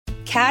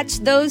Catch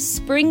those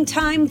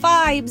springtime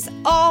vibes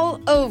all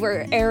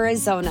over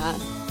Arizona.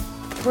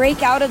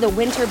 Break out of the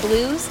winter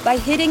blues by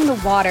hitting the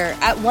water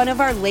at one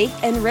of our lake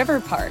and river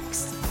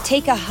parks.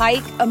 Take a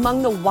hike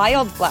among the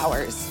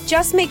wildflowers.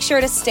 Just make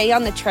sure to stay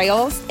on the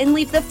trails and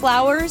leave the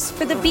flowers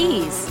for the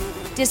bees.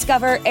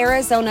 Discover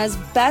Arizona's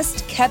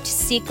best-kept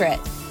secret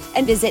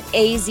and visit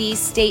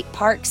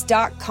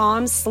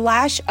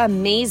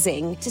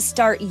azstateparks.com/amazing to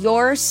start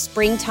your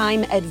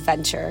springtime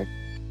adventure.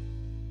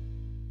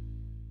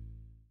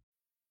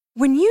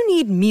 When you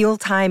need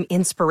mealtime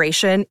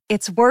inspiration,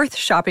 it's worth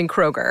shopping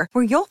Kroger,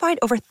 where you'll find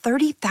over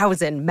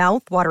 30,000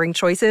 mouth-watering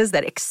choices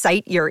that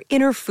excite your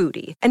inner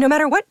foodie. And no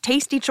matter what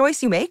tasty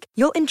choice you make,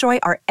 you'll enjoy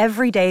our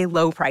everyday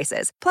low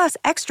prices, plus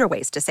extra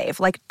ways to save,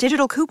 like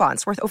digital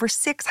coupons worth over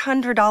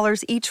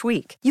 $600 each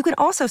week. You can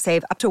also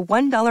save up to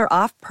 $1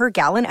 off per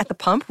gallon at the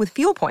pump with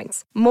fuel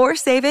points. More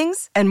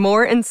savings and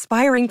more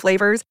inspiring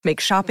flavors make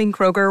shopping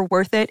Kroger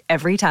worth it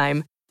every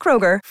time.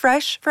 Kroger,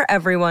 fresh for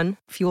everyone.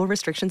 Fuel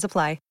restrictions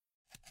apply.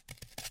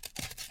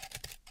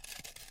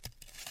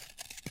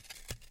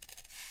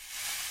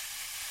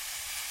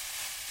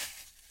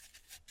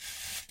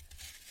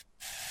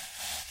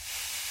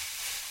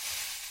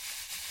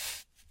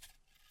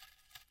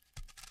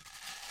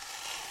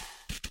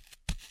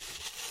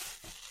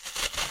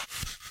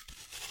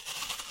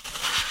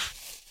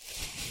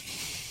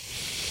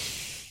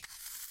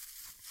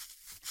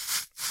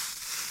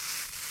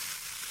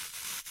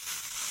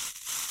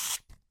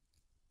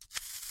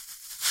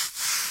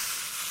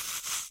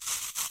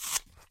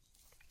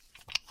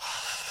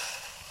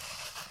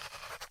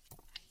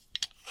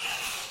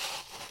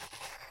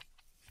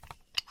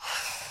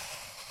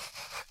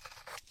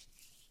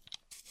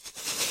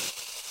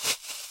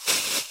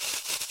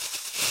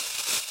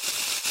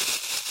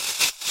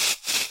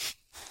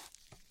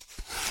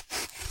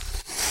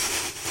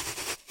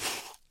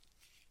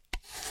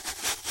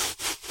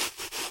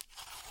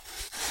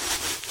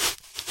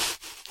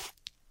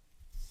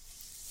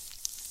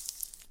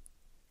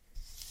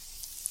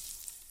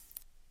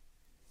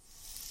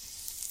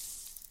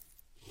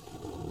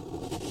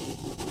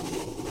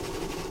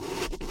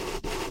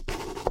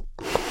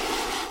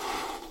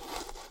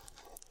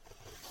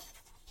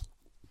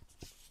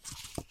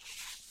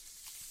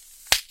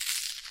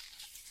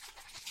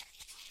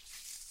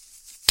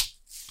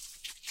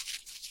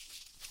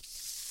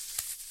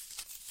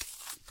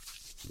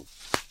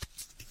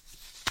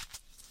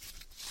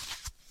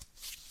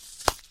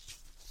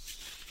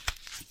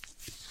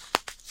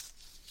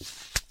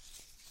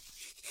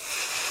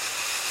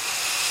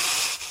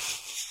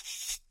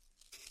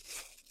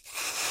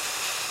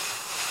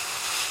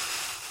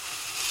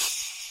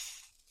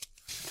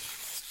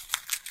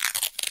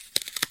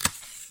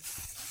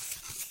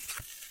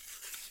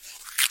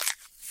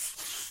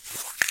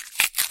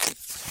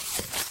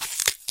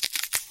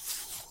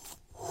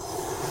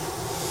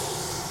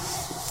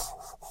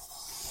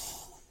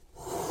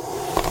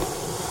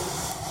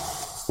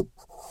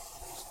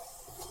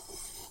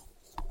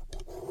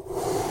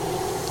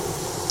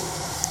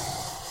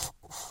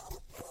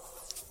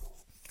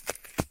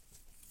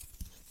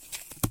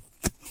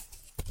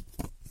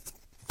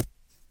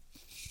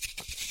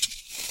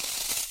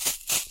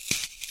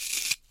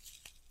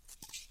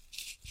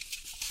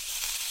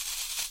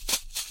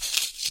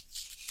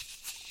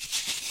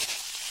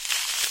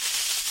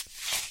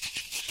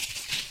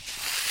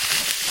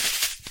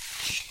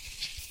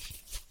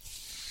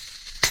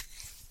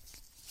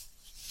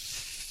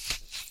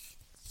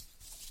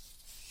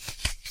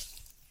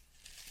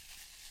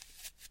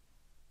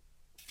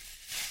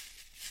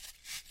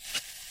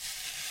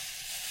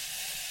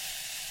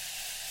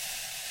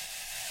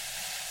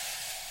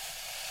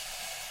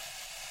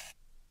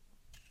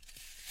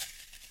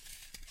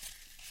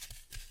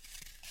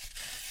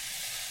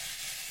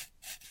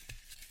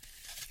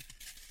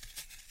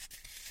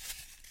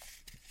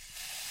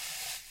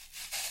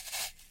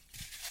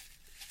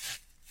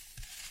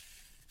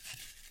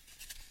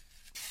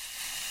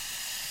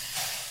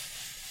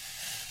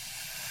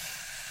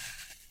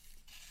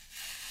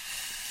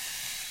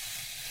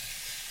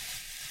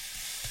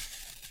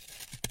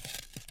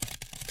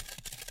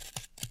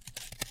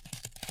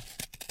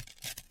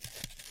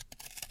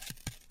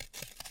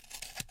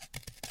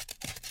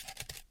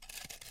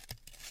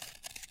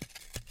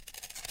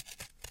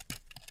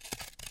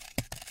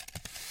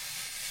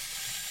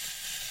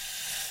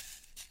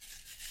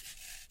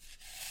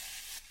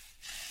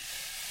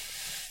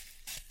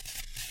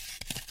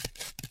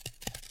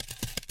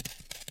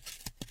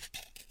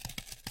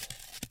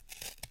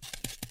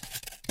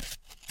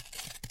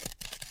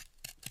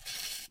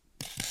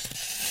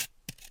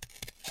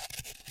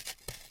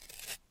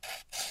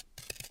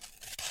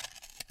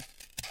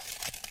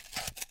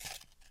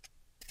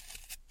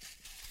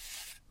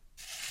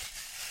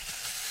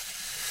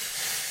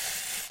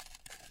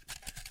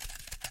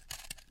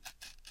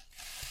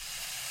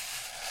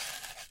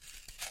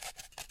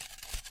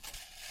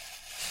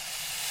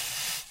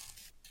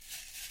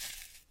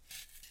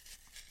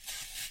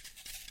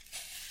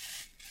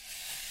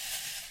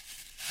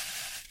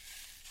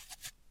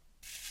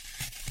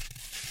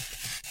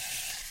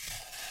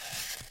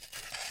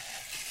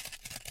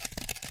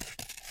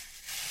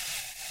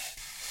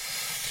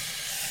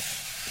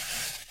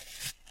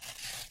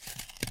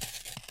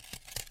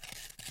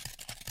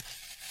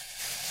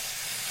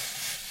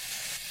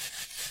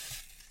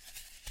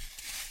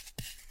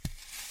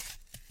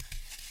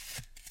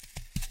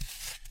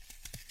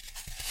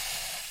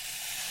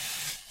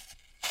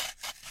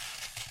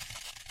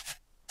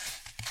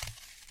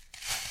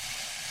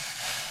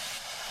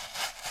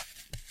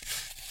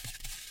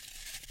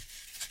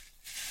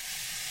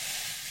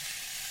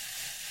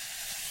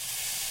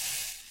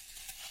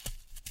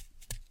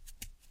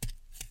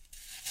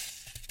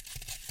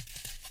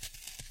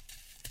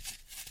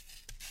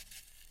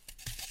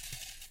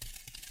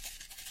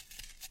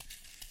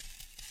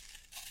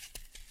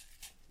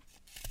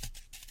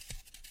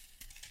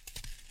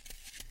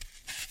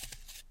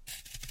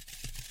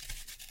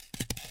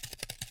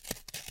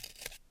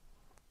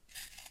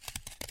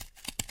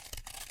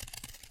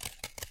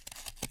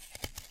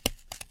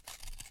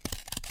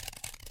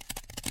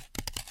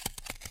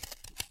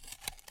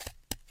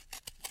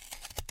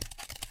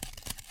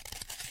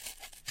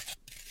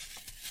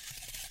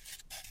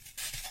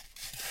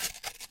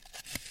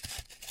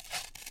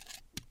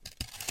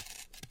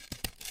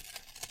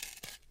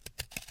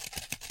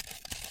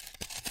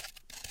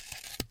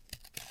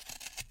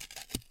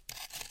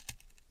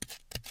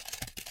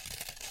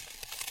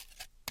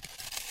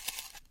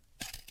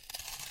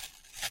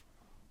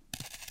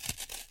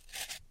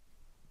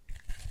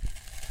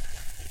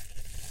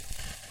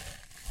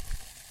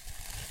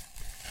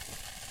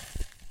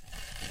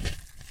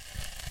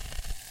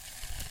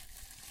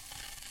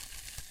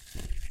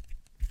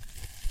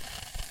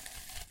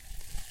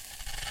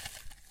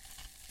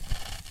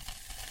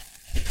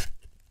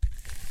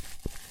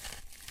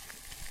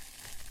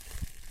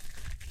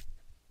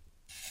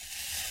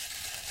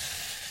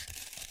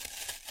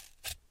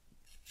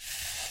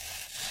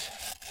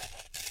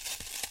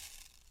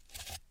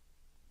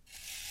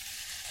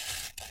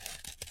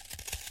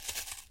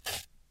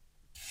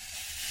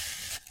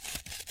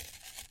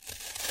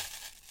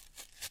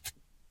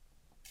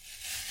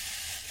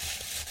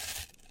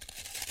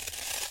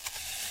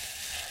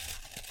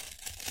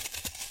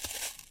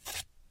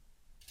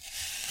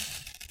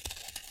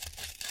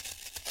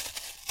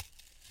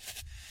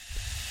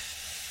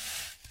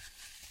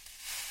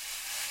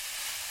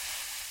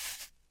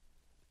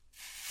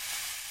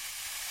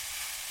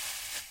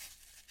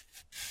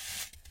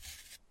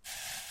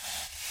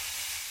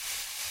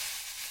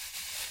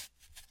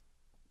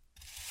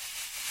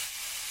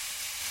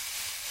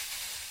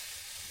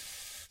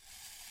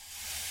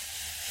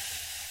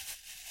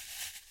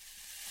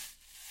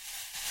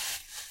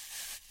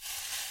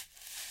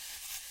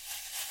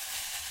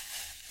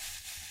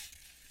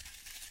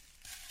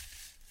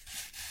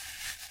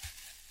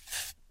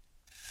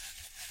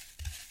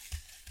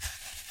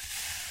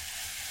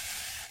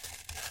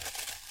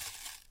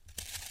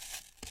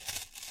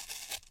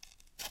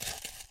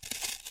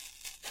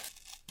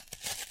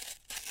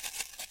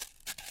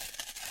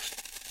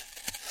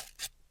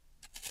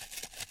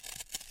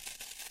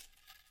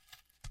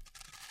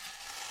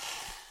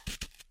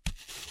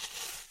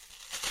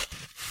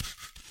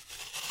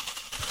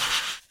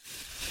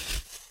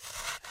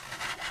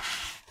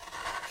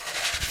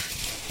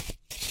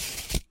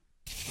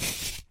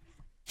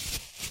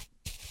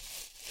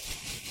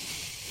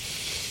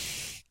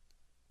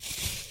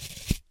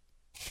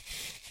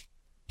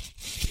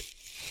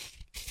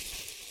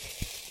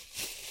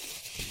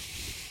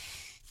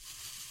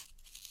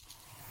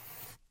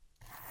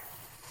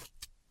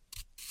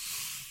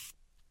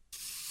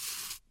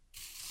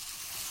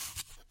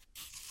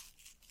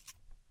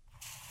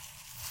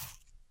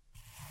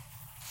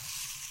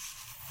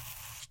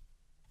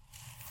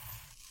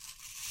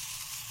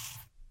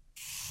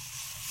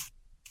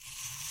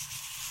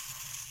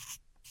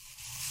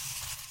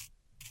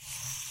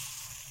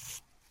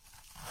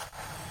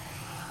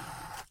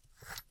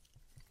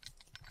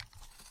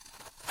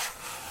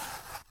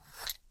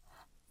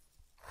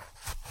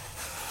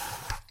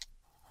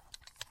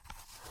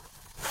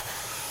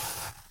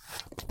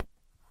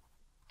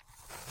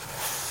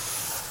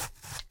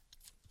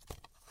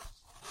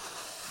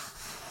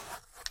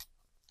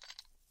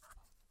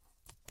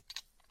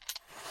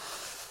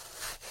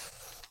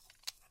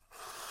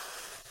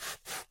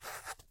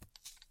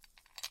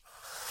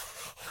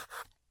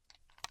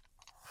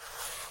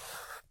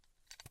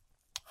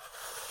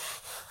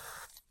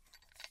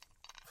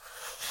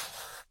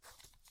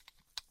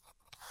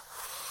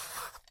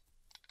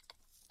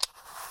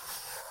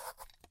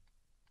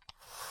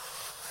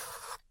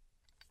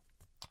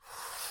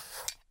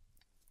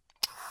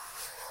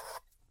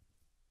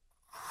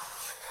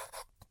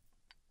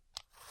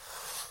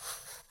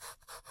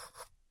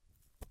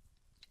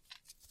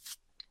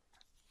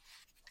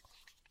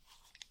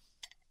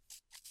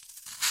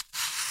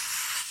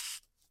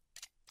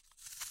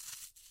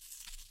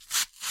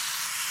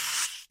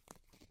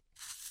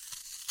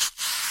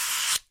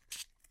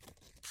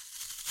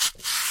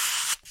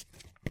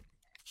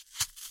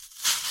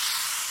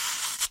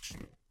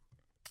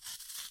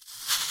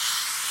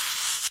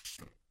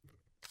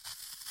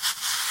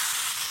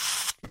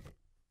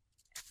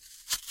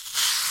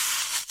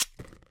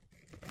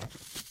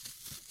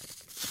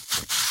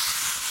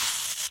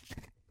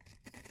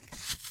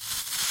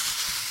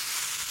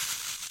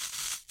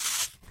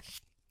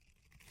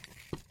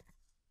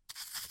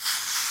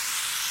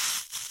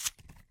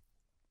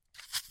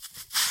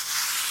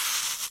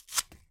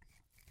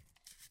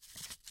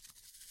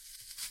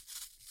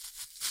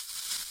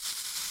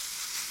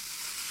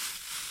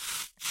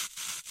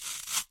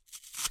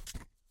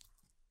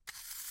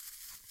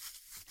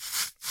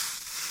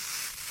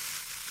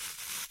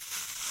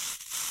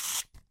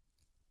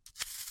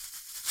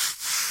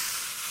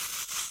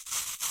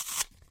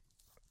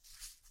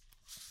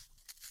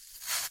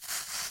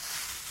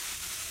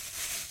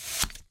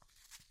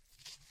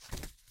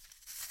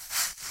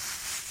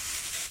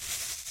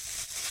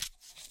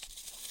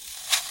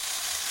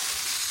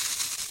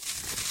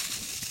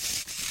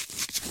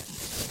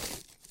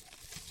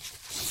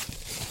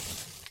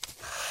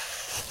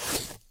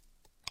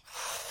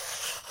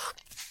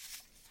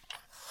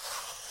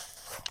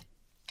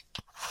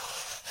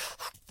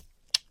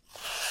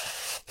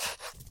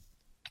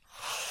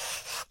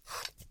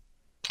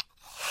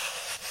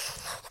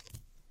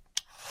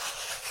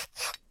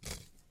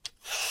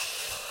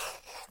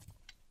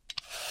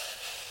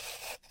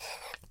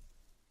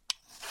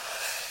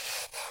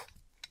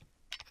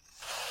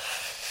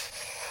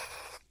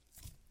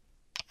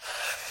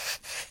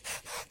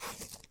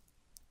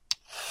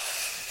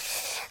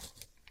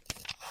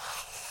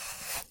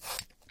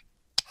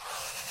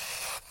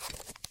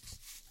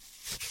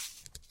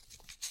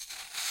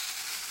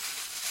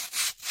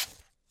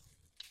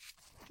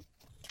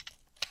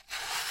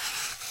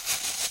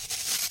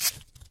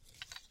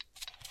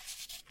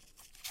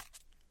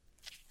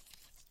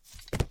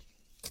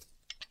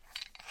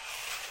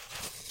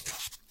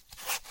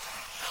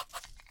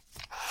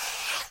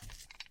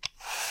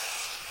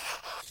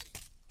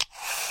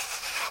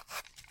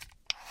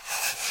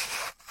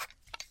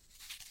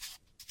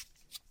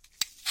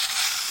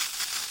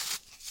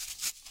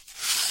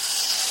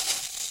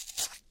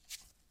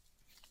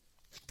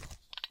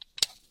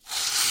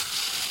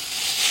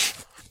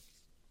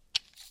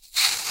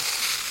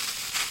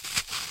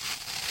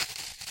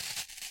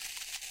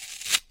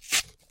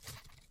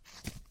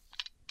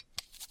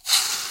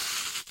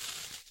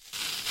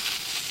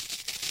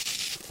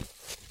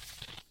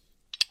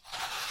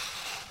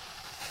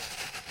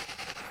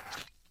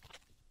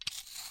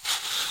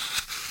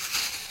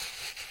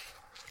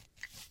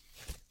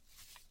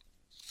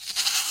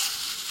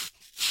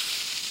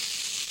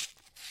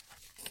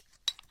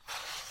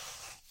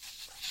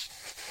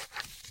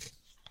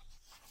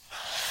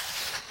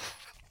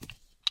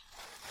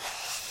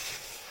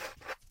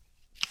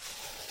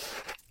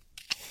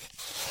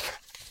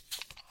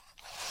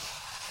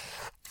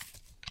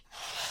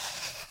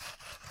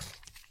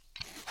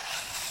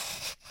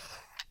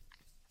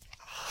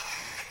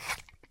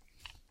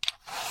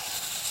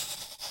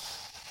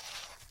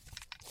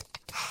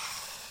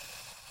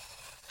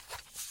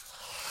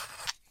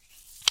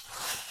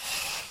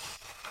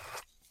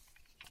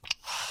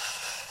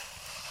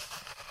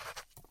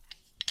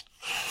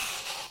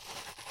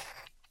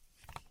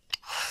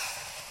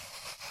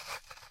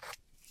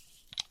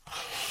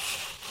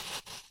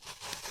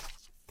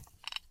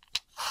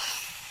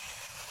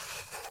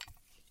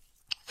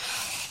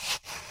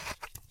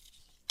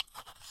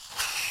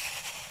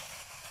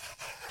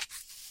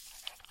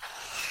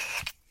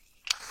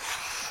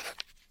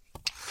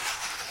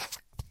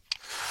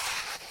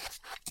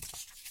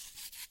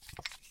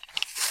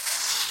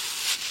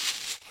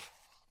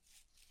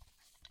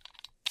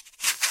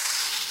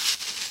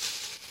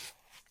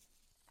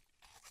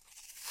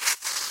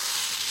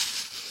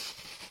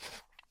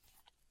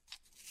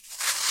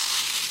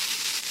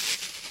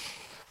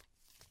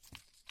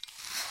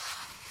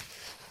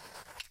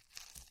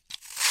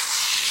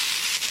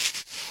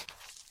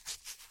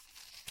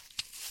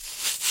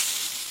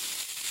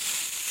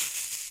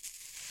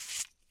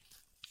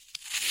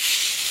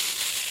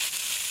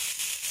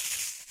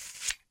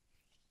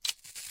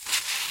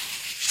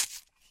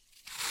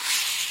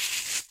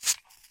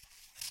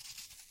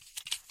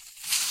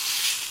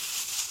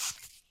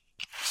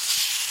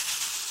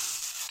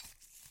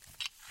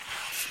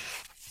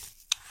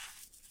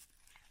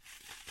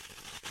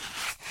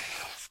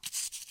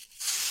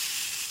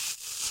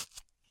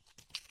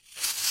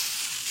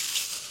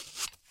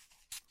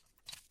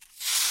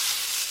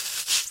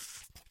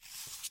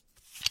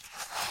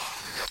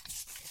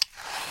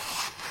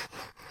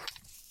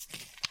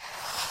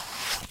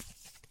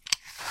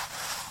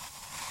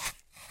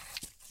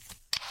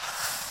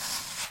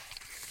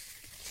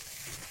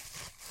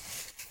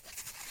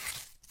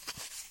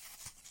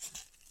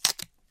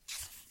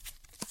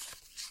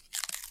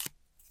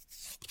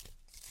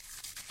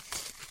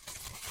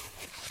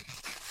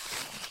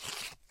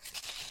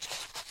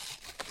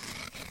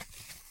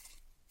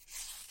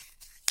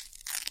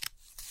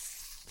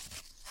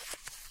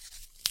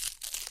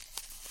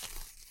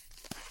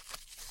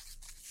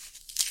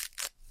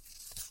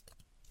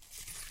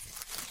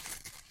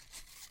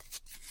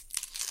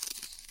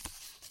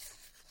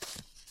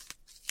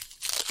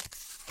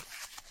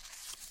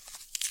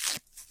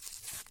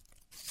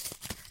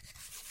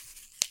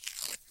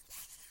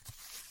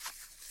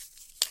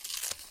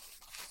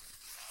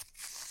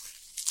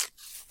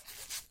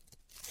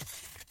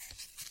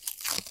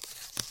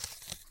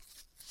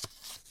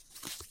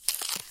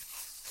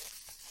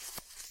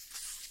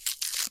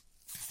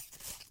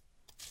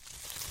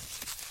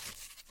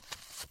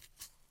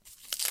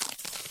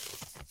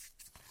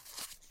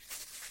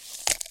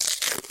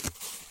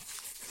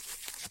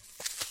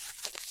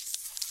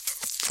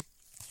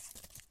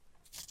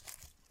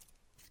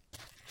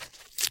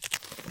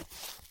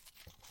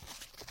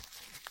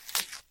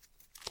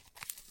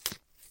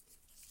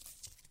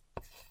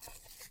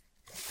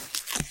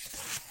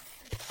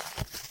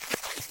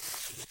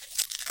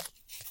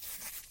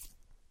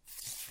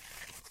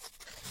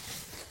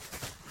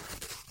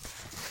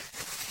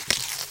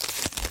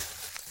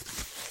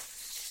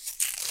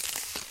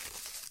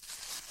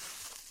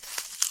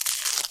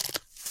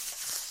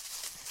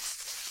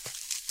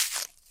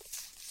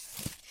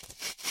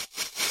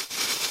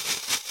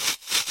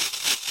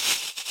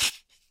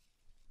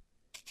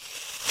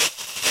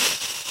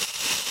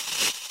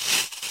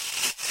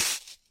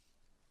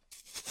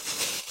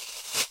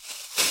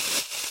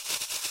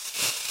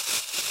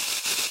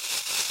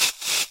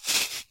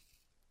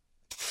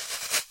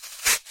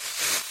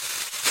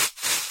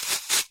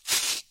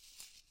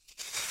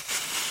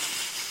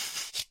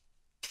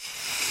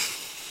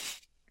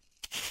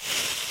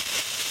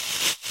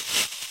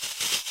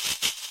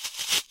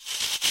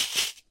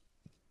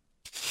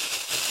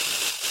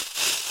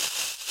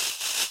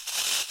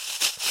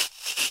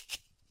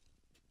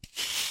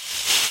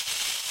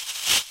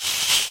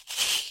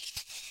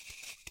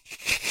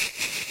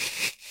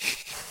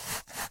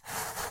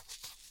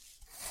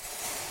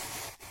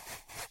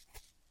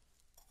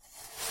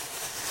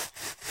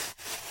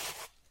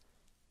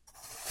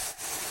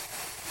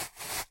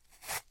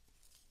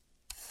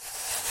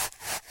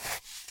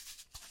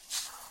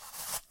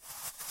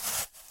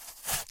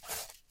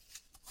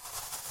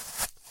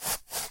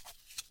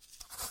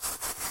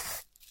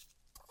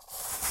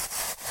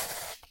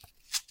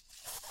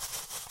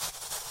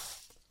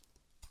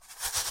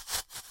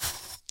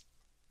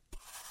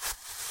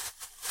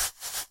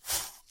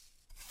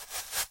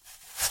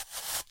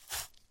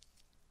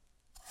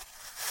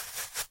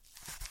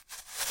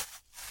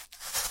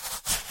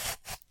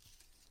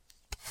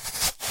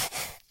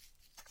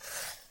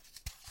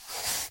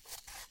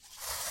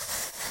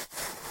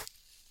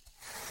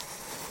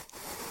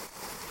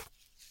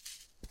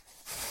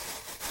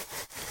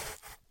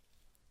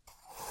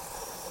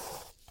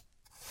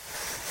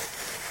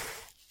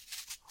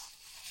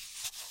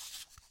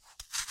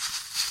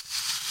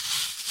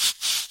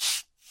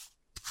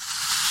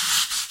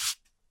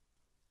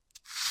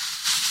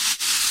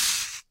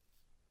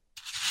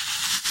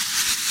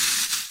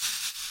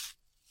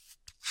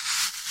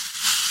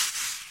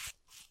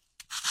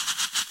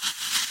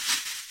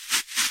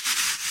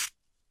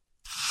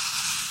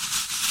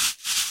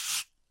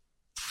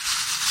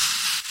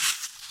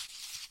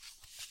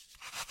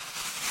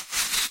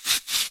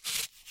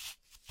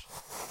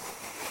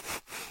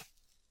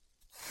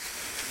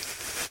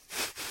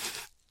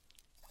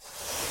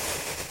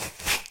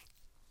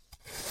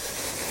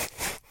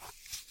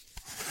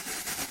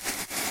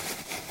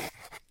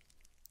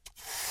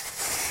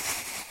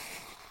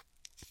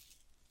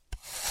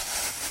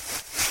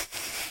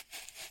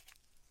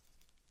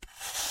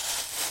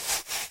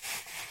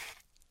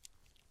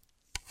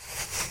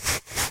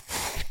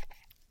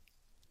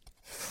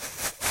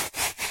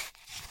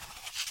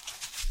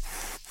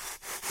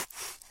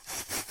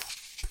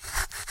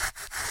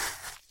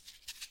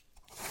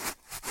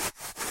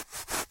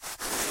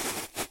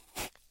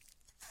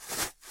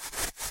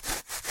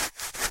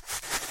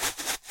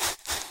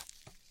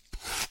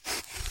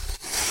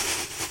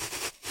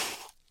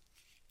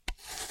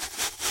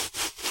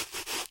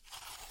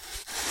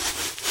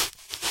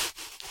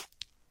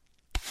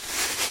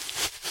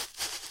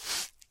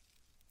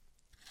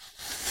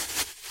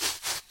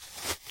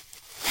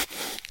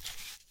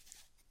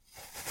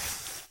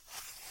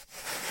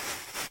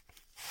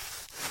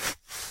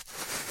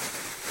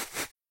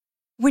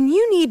 When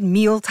you need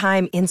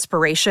mealtime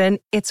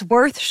inspiration, it's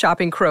worth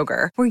shopping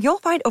Kroger, where you'll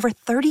find over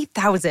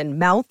 30,000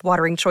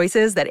 mouth-watering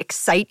choices that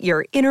excite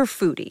your inner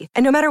foodie.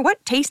 And no matter what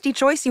tasty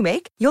choice you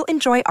make, you'll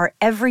enjoy our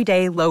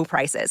everyday low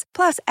prices,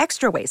 plus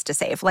extra ways to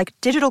save, like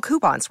digital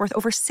coupons worth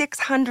over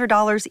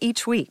 $600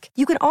 each week.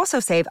 You can also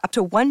save up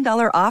to $1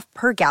 off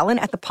per gallon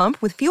at the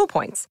pump with fuel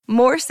points.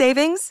 More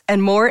savings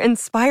and more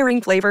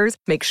inspiring flavors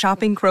make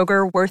shopping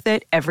Kroger worth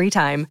it every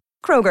time.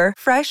 Kroger,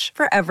 fresh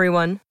for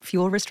everyone.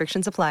 Fuel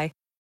restrictions apply.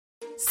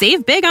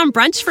 Save big on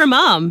brunch for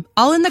mom,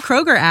 all in the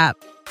Kroger app.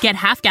 Get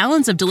half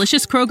gallons of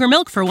delicious Kroger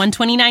milk for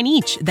 $1.29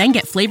 each. Then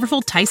get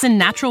flavorful Tyson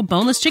natural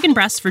boneless chicken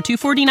breasts for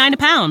 $2.49 a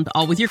pound,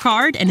 all with your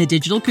card and a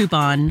digital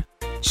coupon.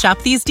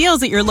 Shop these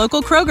deals at your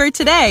local Kroger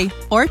today,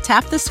 or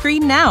tap the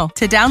screen now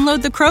to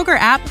download the Kroger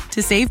app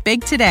to save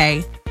big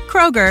today.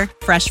 Kroger,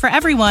 fresh for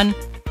everyone.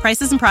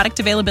 Prices and product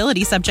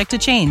availability subject to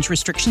change.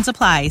 Restrictions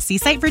apply. See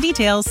site for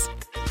details.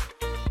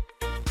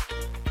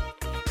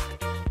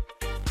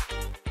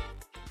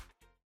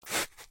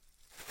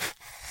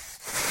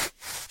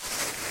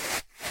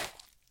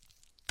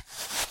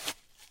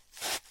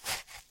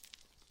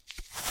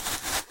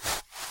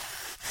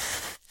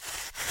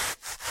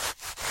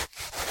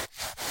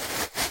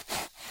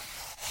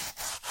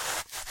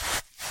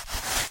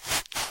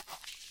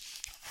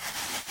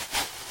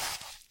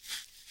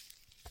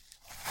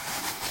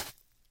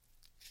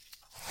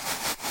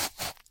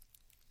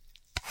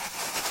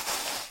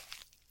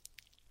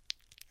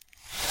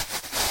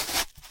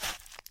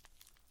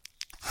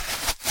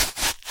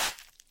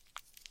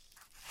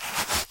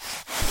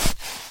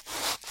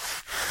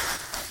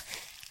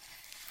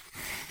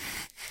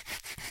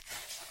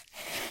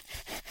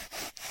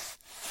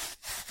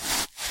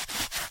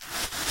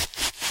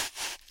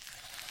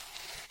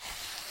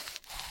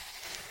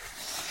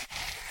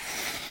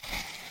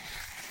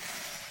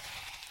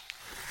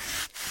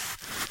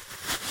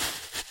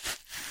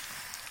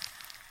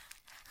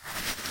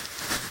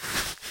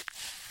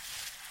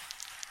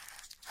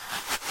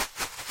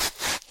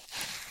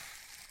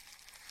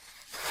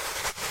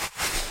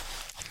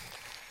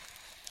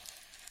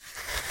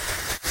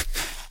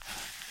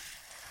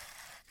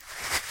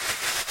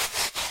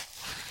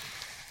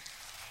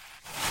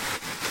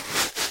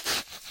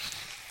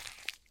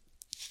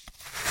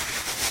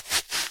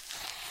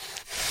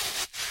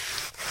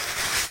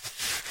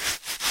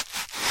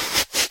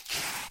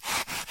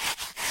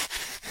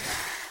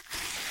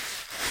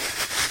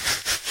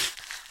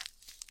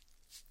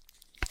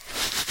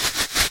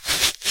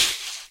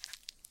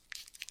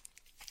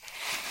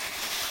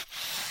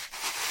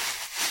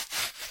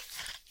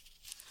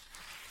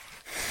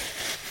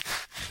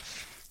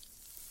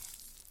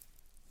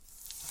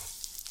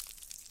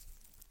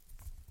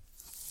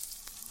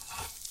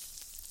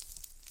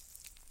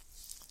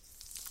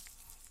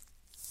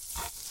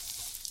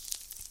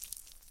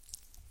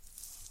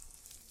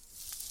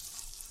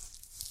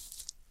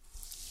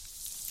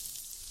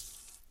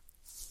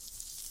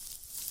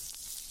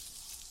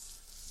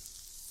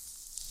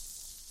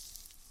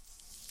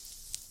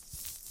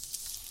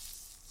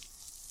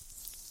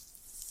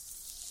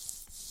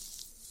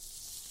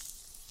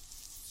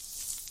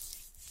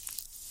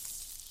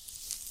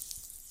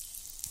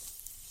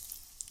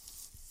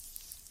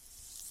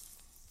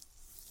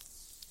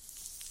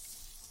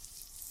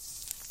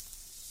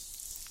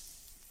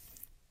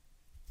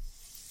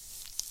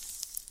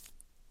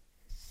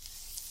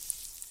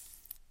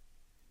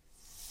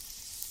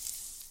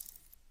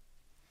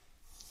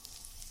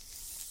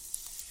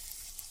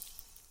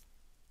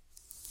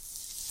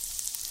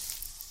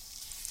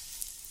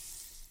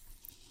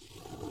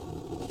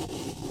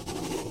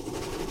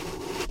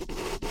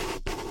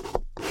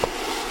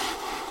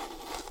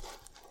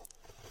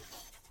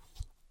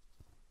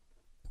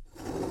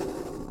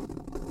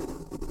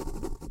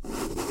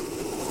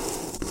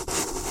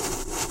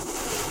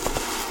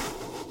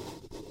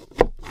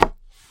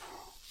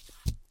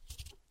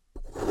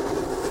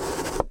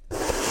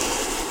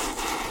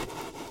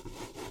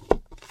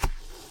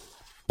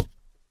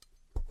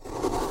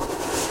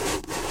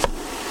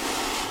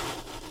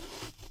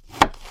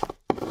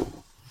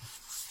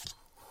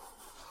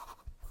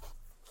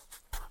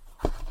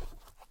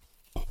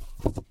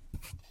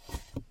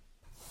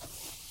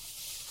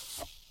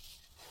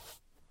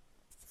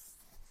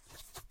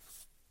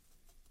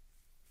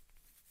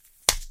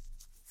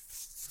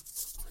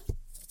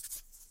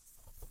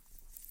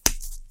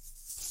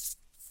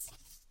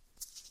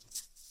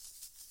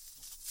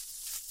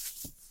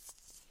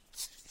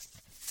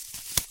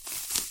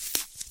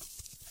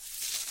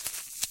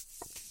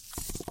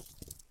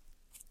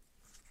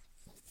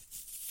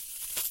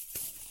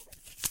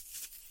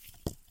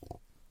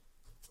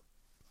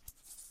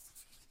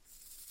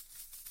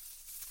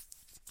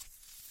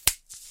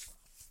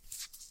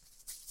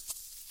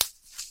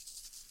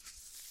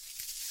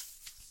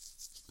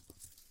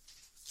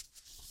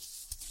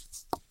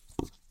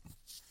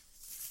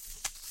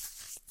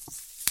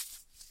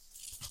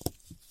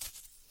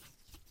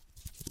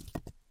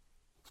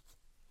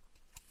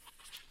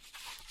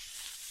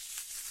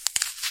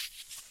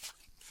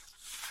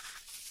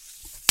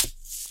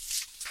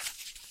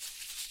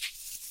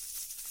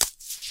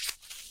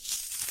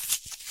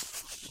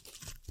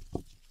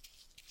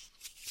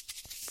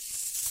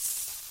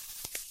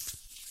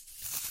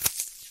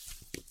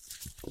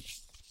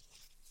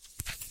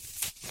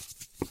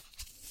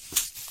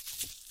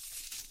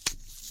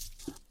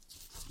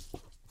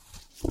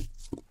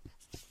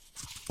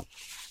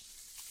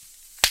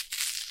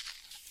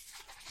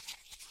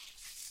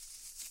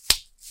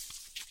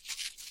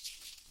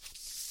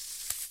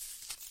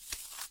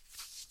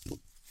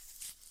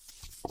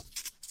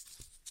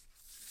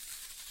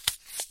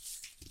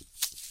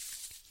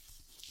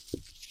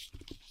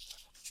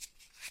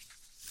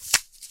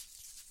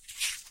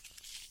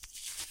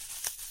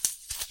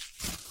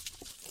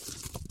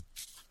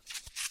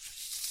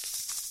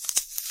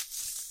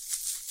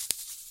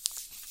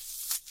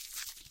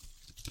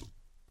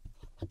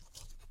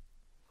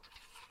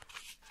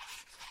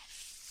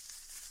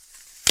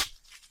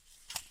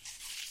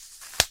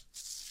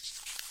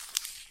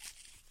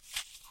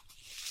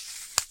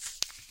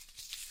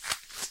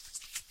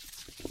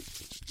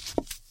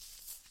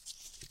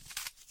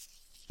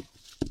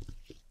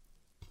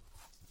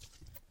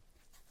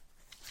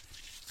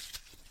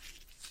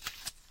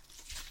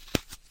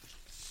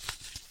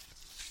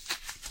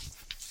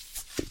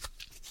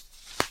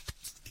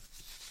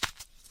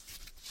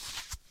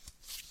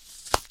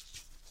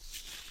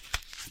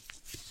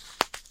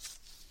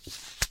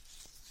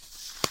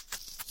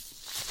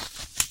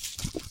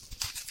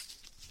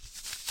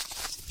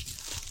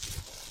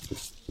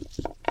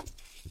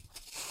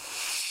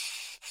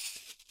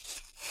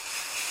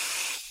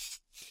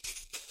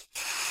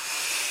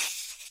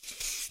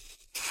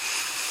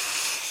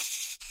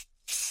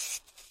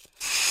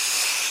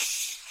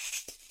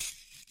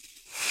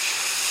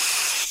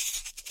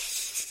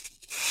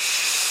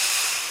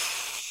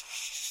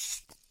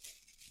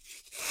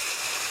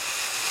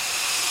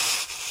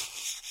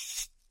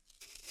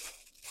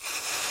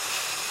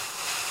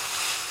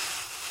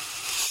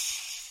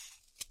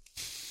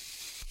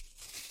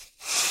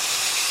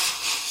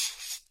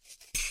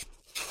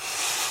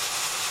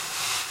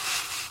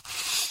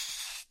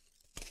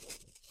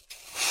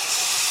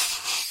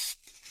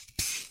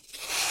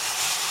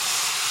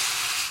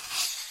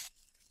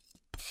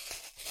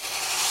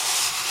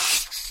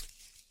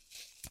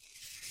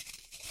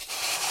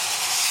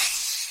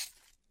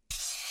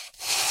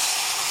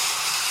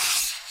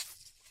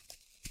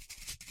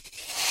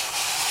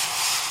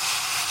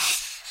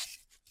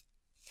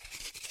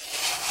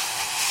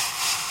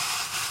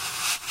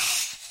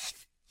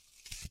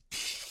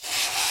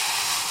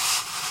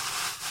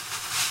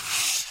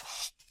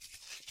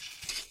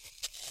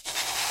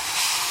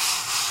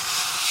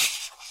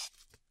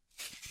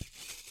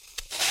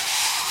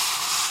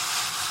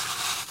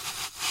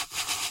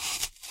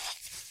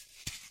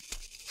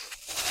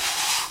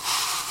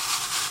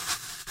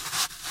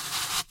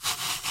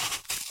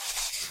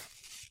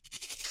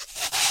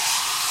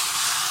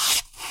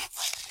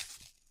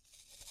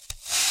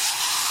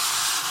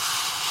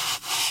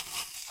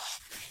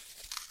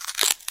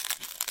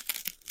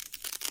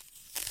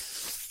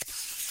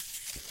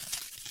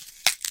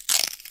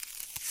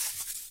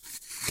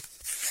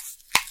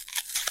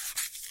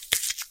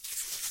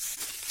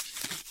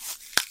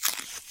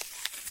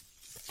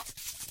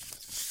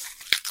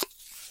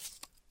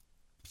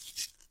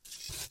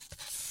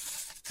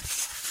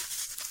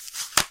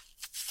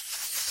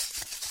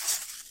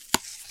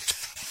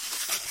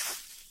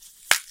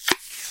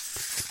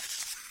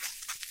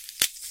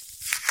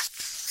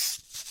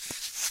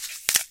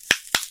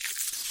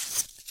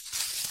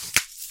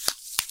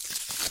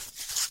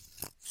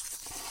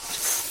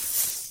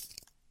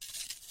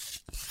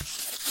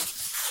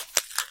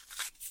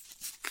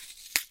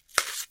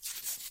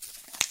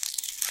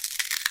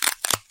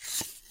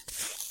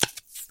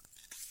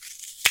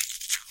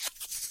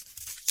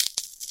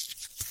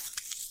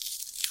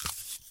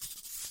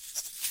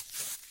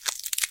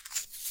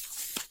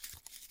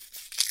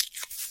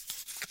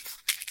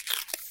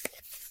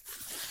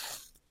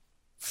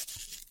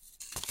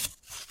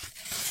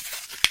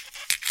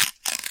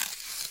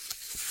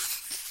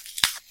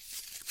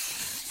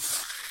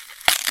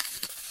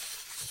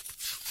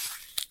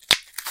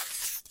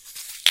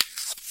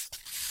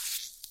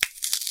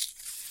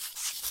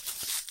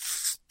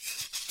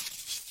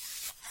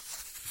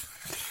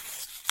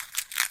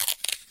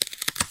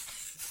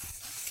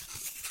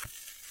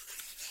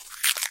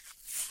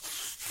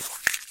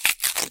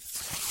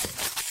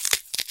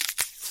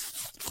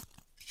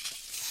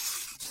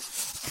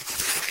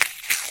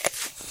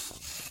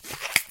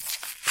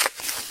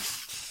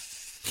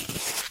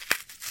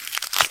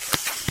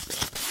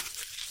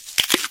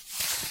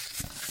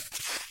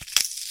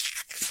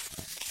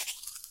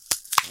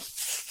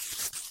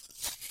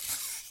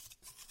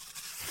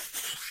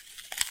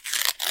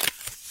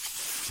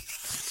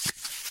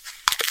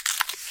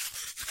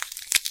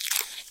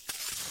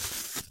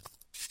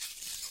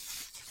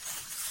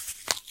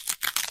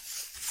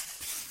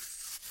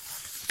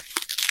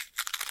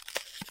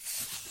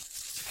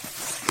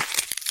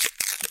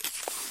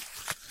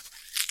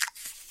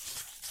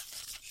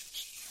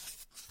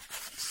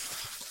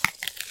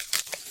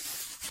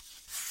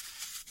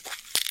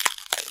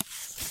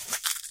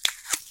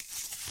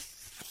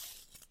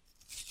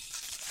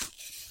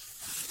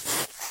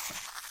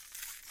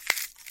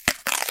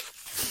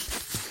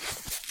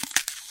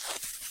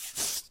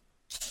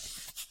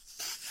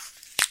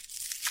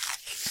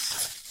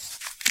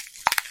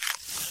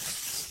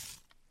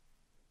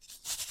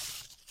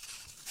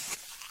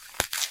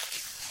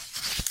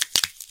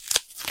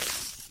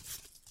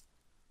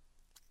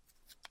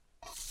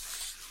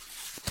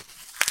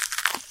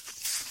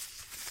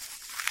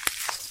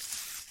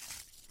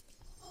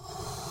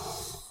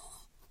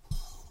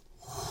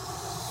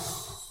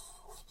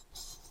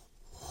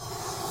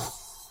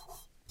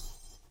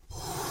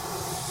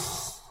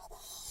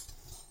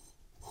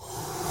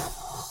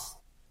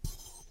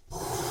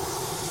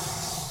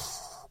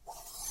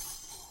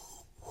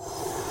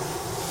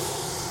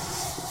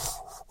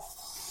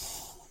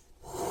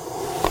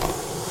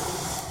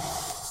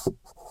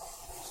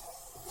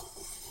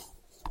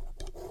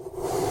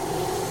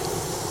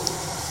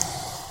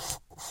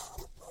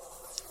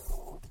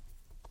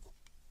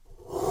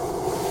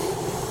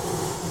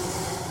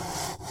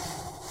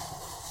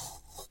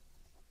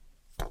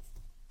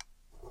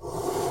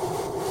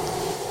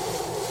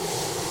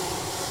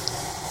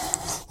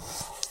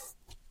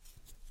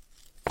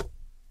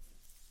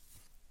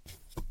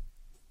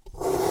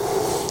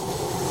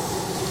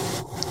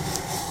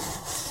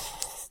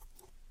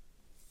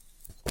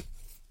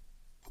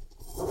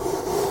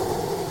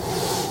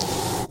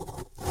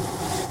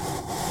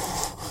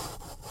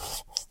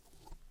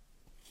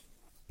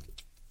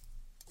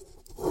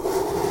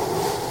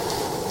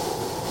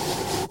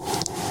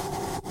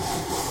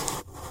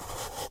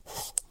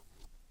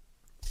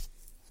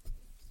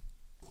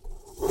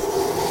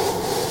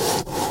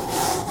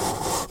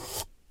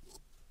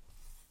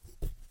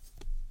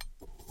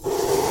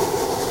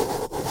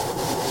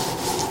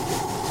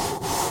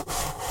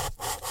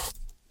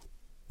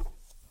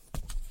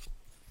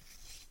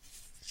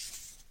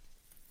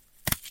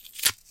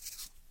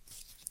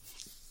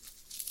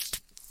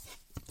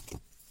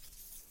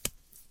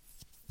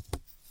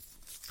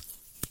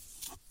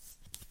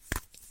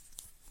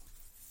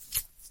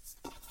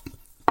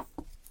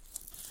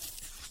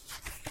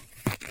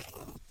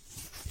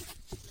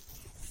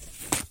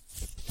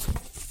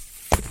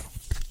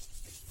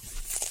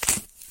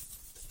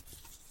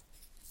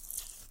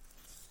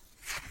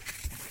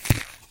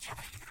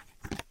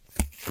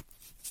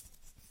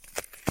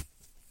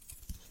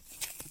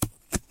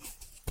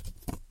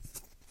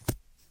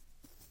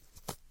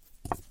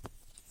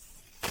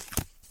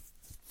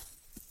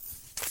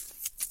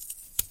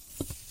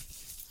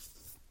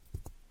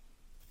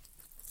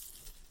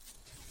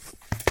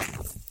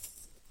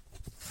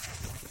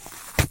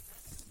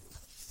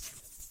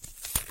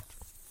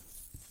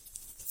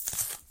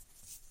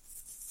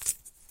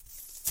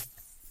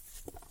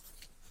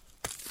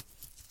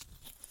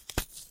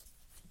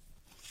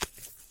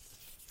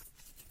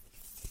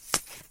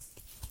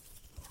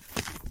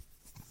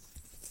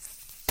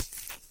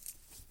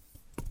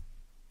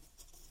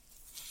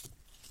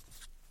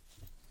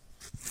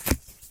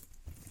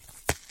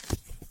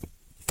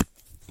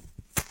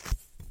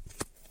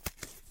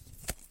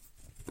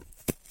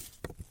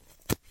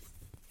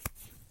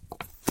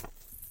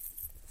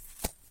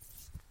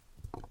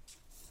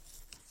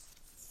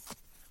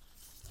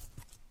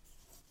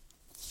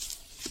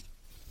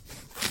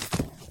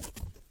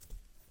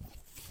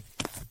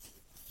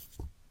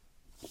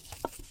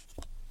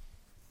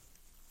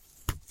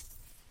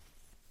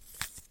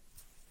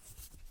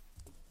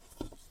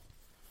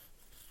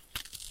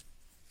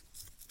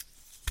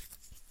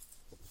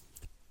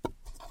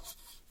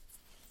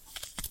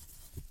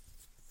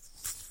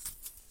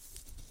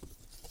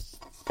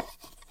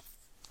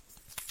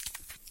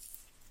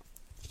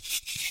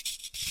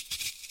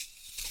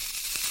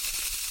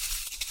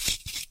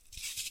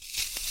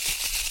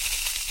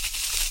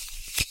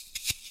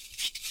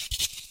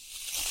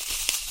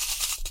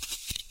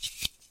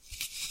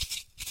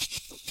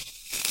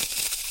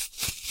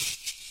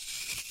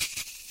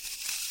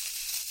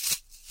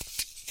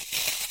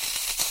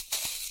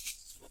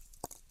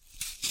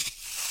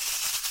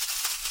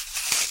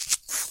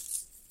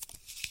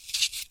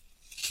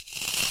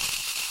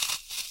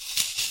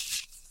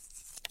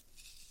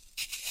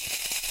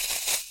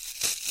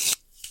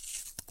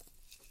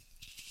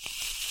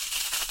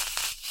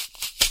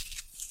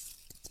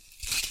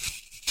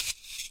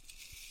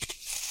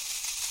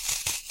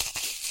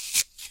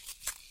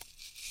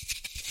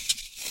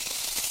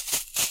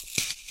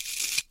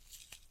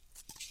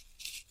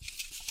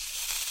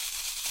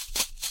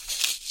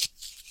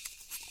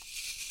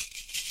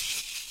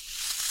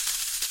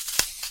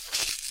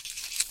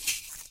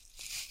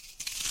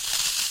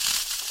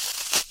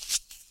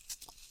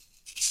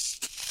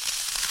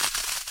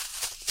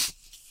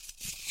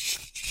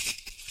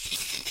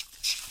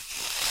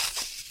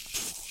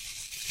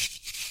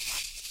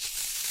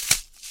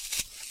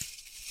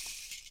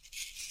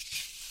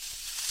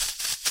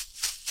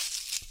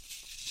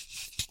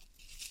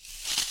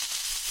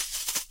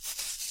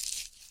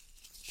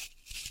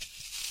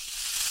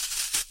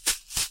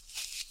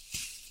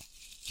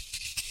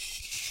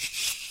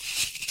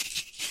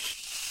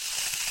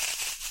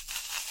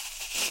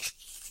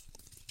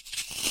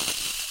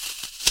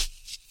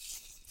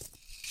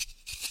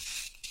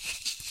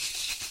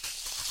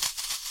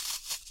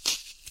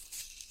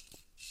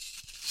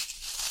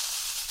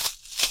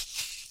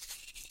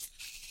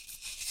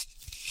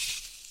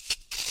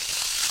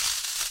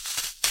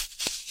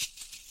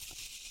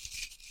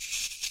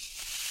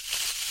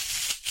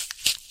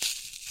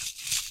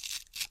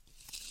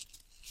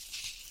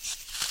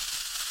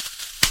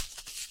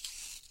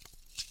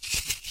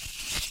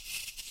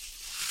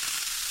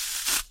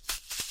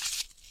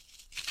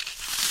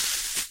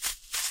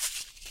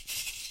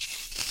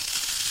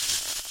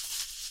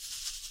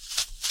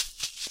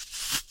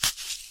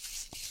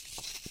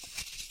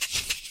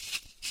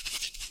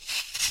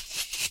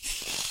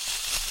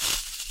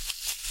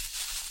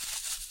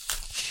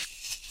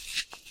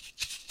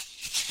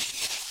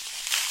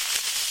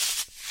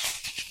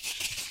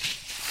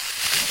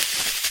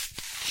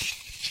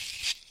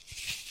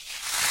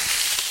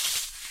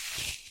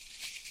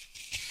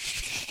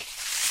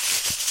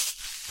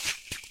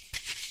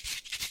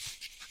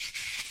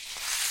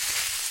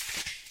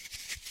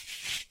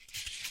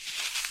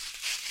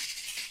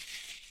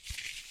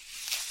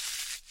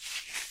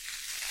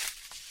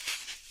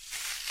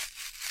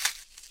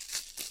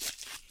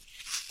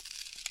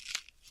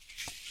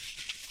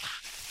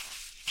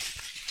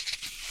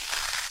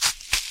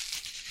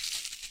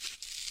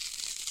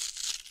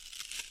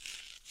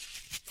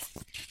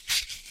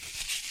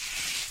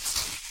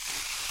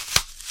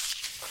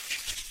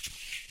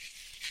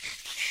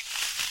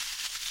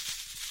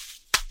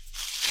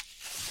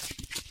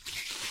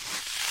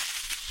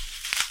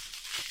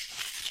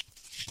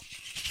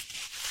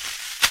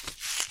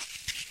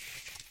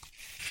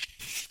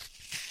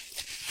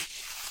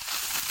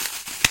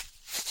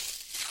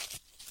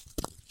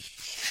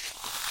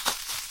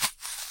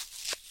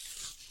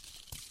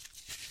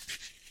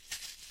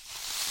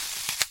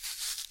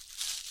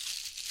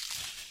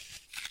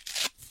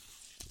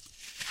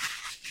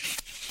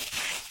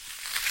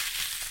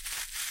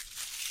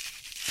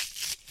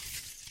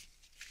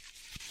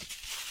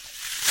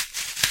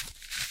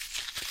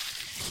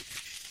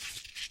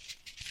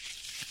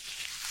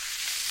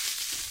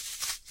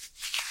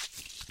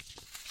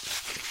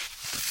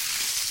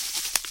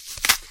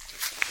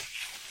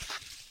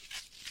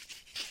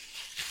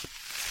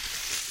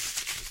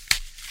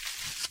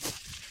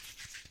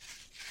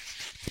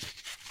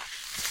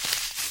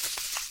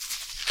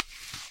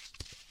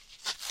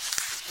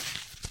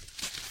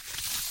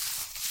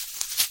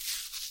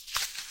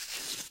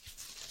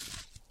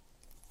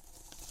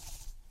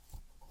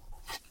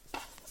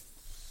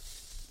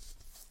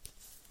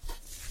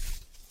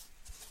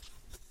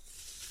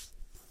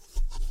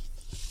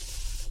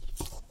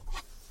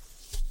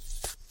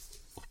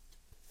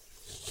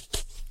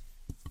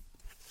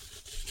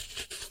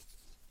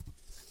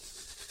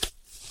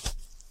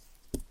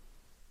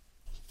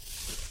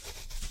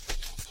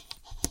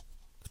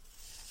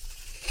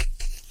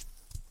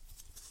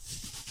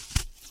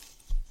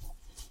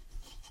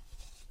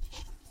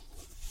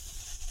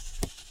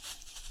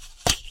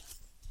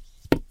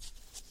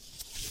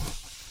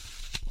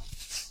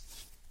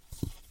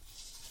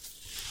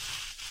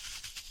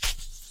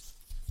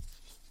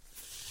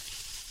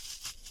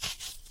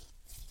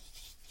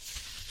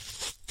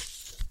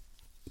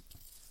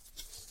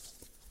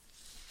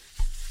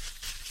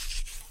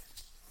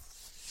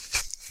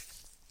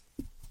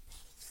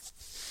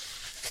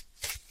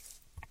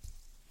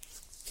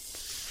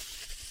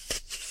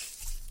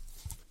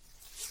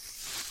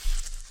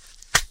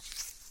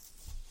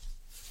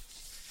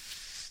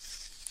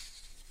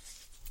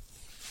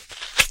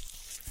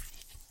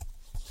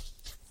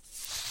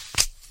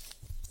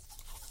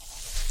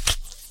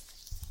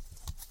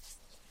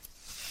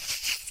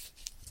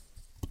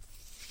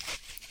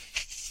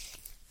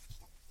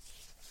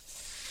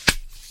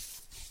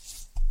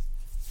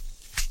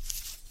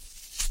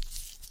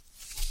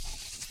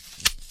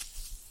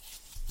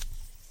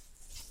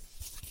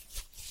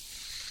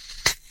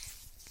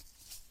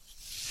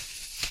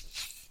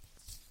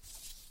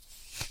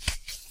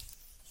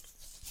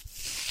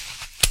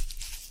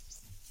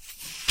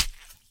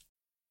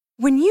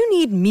 When you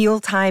need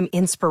mealtime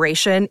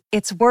inspiration,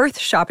 it's worth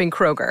shopping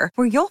Kroger,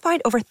 where you'll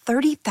find over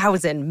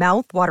 30,000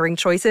 mouth-watering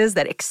choices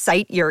that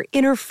excite your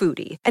inner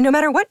foodie. And no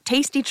matter what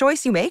tasty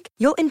choice you make,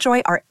 you'll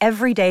enjoy our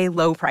everyday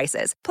low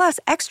prices, plus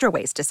extra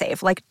ways to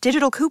save, like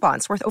digital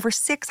coupons worth over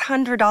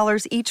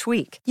 $600 each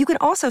week. You can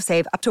also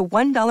save up to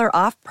 $1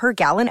 off per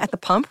gallon at the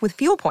pump with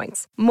fuel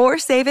points. More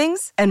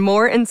savings and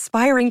more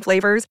inspiring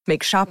flavors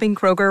make shopping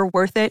Kroger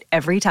worth it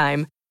every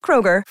time.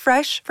 Kroger,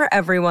 fresh for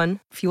everyone.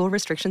 Fuel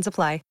restrictions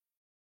apply.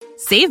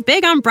 Save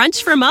big on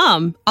brunch for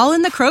mom, all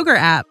in the Kroger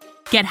app.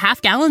 Get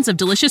half gallons of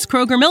delicious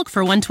Kroger milk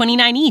for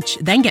 $1.29 each.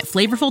 Then get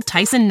flavorful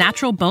Tyson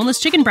natural boneless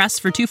chicken breasts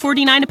for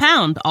 $2.49 a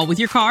pound, all with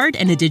your card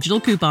and a digital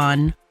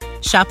coupon.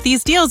 Shop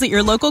these deals at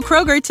your local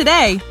Kroger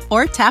today,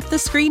 or tap the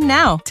screen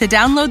now to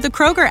download the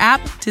Kroger app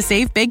to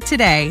save big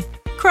today.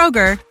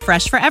 Kroger,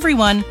 fresh for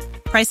everyone.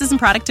 Prices and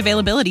product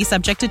availability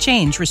subject to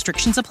change.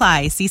 Restrictions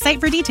apply. See site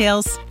for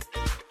details.